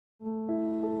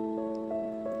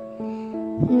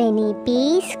Mini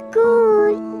P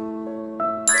School.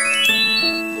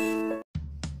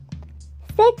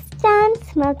 6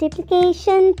 times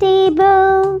multiplication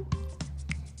table.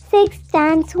 6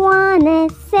 times 1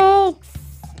 is 6.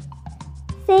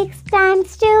 6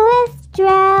 times 2 is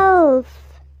 12.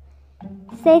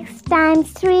 6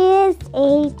 times 3 is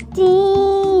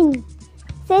 18.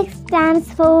 6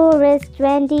 times 4 is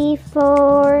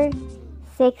 24.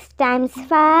 6 times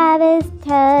 5 is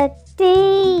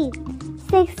 30.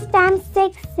 6 times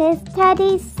 6 is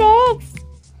 36.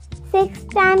 6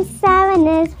 times 7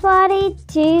 is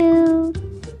 42.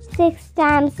 6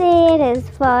 times 8 is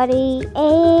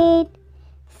 48.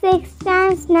 6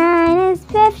 times 9 is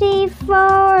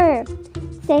 54.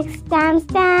 6 times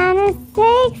 10 is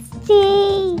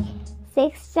 60.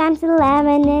 6 times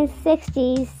 11 is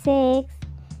 66.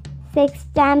 6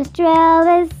 times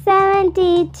 12 is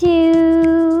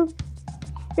 72.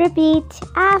 Repeat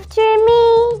after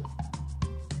me.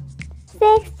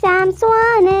 6 times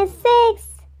 1 is 6.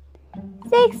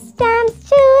 6 times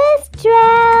 2 is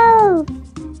 12.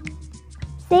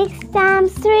 6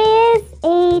 times 3 is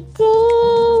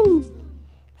 18.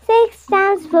 6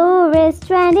 times 4 is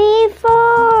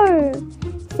 24.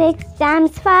 6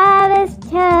 times 5 is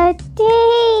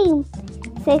 30.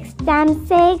 6 times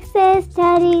 6 is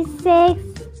 36.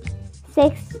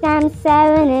 6 times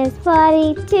 7 is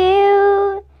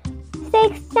 42.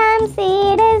 6 times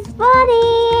 8 is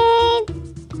 48.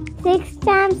 6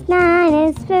 times 9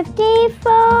 is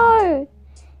 54.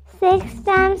 6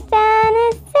 times 10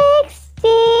 is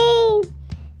 60.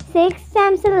 6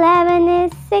 times 11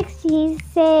 is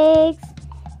 66.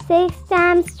 6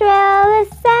 times 12 is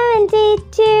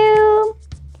 72.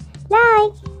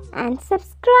 Like and subscribe.